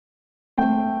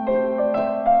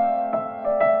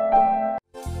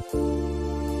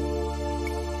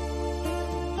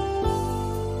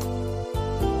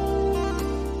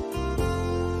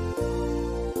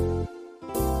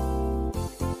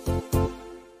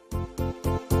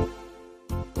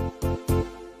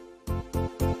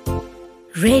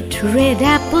Red,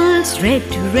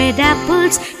 red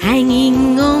apples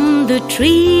hanging on the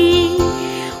tree.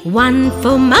 One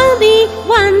for mommy,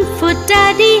 one for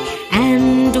daddy,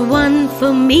 and one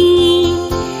for me.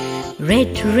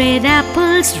 Red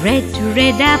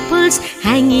apples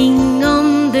hanging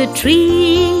on the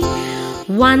tree.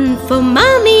 One for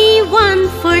mommy, one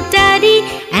for daddy,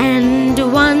 and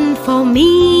one for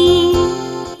me.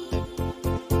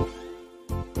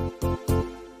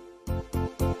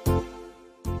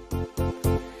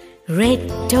 Red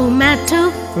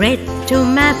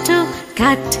tomato,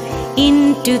 cut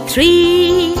into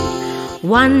three.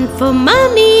 One for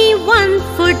mommy, one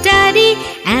for daddy,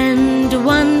 and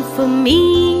one for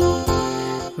me.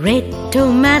 Red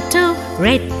tomato,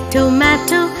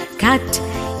 cut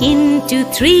into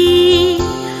three.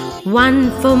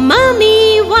 One for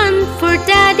mommy, one for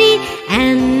daddy,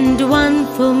 and one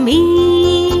for me.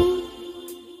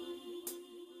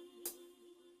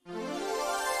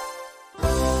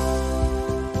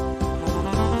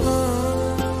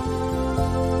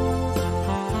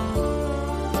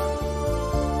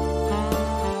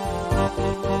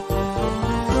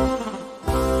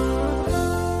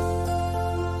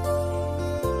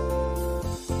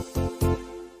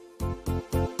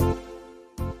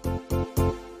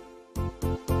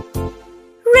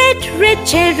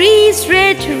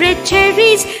 Red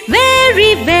cherries,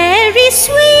 very, very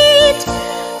sweet.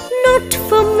 Not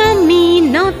for mommy,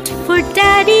 not for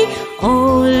daddy,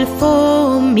 all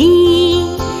for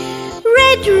me.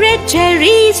 Red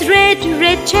cherries,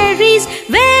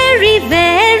 very,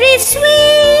 very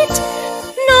sweet.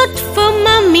 Not for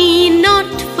mommy, not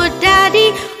for daddy,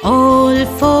 all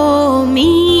for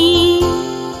me.